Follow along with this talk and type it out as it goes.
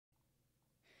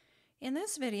In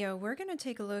this video, we're going to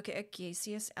take a look at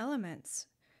gaseous elements.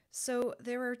 So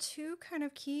there are two kind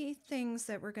of key things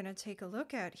that we're going to take a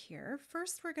look at here.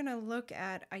 First, we're going to look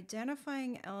at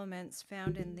identifying elements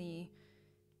found in the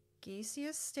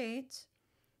gaseous state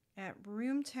at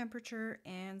room temperature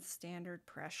and standard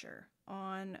pressure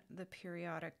on the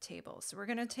periodic table. So we're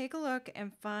going to take a look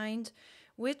and find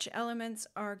which elements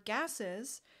are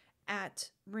gases at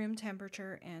room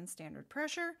temperature and standard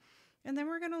pressure. And then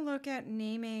we're going to look at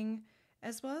naming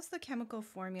as well as the chemical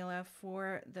formula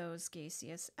for those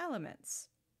gaseous elements.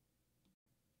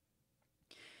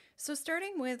 So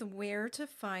starting with where to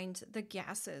find the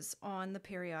gases on the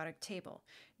periodic table.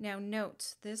 Now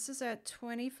note, this is at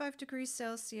 25 degrees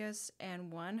Celsius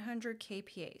and 100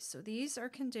 kPa. So these are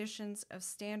conditions of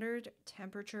standard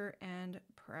temperature and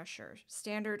pressure,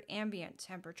 standard ambient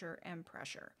temperature and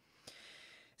pressure.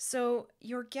 So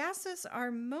your gases are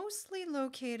mostly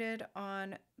located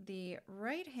on the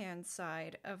right-hand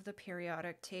side of the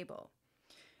periodic table.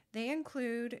 They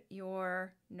include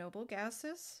your noble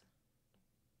gases,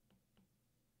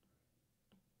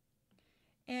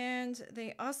 and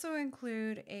they also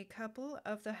include a couple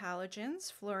of the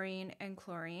halogens, fluorine and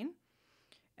chlorine,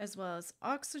 as well as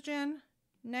oxygen,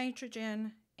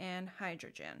 nitrogen, and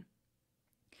hydrogen.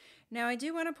 Now, I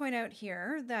do want to point out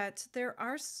here that there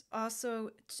are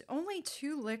also only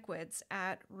two liquids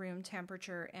at room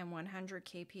temperature and 100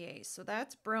 kPa. So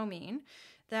that's bromine,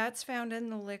 that's found in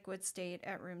the liquid state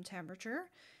at room temperature,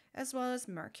 as well as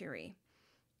mercury.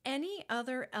 Any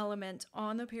other element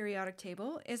on the periodic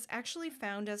table is actually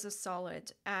found as a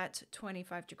solid at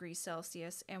 25 degrees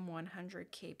Celsius and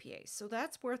 100 kPa. So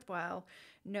that's worthwhile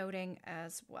noting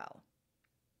as well.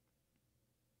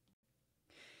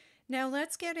 Now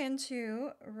let's get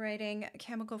into writing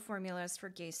chemical formulas for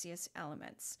gaseous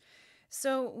elements.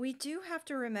 So we do have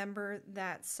to remember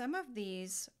that some of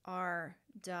these are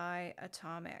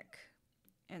diatomic.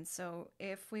 And so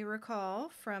if we recall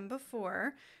from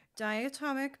before,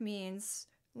 diatomic means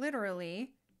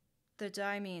literally the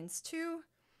di means two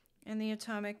and the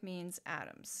atomic means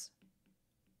atoms.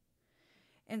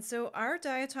 And so our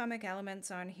diatomic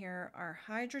elements on here are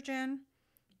hydrogen,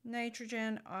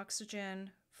 nitrogen,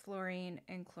 oxygen, fluorine,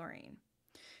 and chlorine.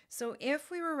 So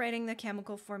if we were writing the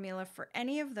chemical formula for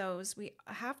any of those, we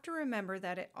have to remember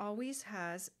that it always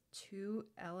has two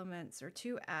elements or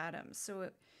two atoms.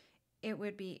 So it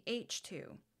would be H2,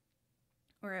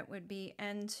 or it would be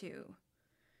N2,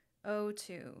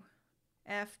 O2,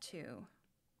 F2,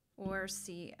 or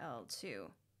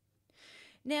Cl2.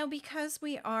 Now, because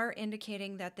we are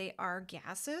indicating that they are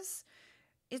gases,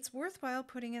 it's worthwhile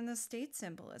putting in the state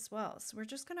symbol as well. So we're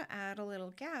just going to add a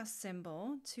little gas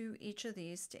symbol to each of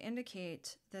these to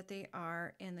indicate that they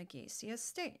are in the gaseous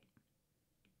state.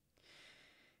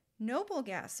 Noble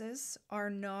gases are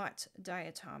not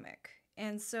diatomic.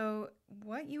 And so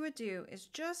what you would do is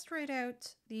just write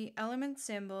out the element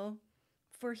symbol.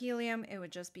 For helium, it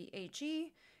would just be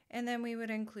He, and then we would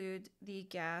include the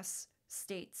gas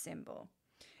state symbol.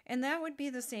 And that would be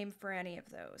the same for any of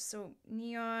those. So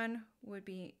neon would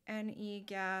be Ne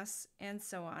gas, and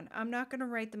so on. I'm not going to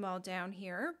write them all down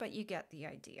here, but you get the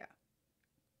idea.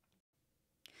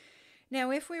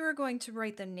 Now, if we were going to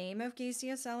write the name of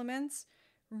gaseous elements,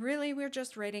 really we're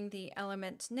just writing the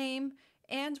element name,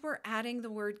 and we're adding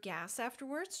the word gas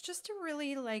afterwards just to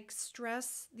really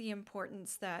stress the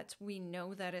importance that we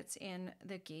know that it's in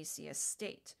the gaseous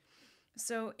state.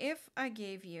 So if I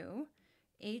gave you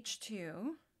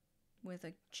H2 with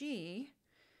a G,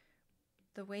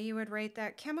 the way you would write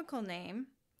that chemical name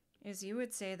is you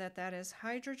would say that that is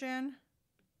hydrogen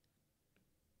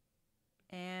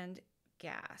and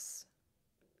gas.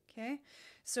 Okay,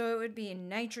 so it would be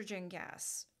nitrogen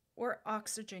gas or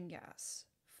oxygen gas,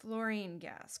 fluorine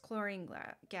gas, chlorine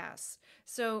gas.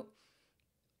 So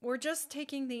we're just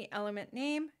taking the element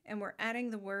name and we're adding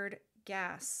the word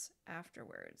gas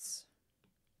afterwards.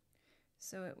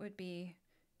 So it would be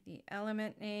the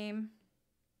element name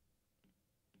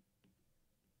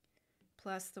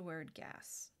plus the word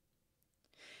gas.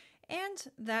 And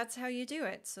that's how you do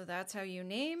it. So that's how you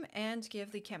name and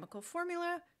give the chemical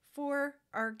formula for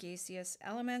our gaseous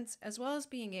elements, as well as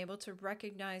being able to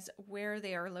recognize where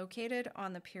they are located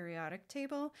on the periodic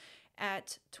table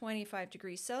at 25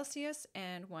 degrees Celsius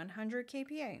and 100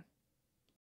 kPa.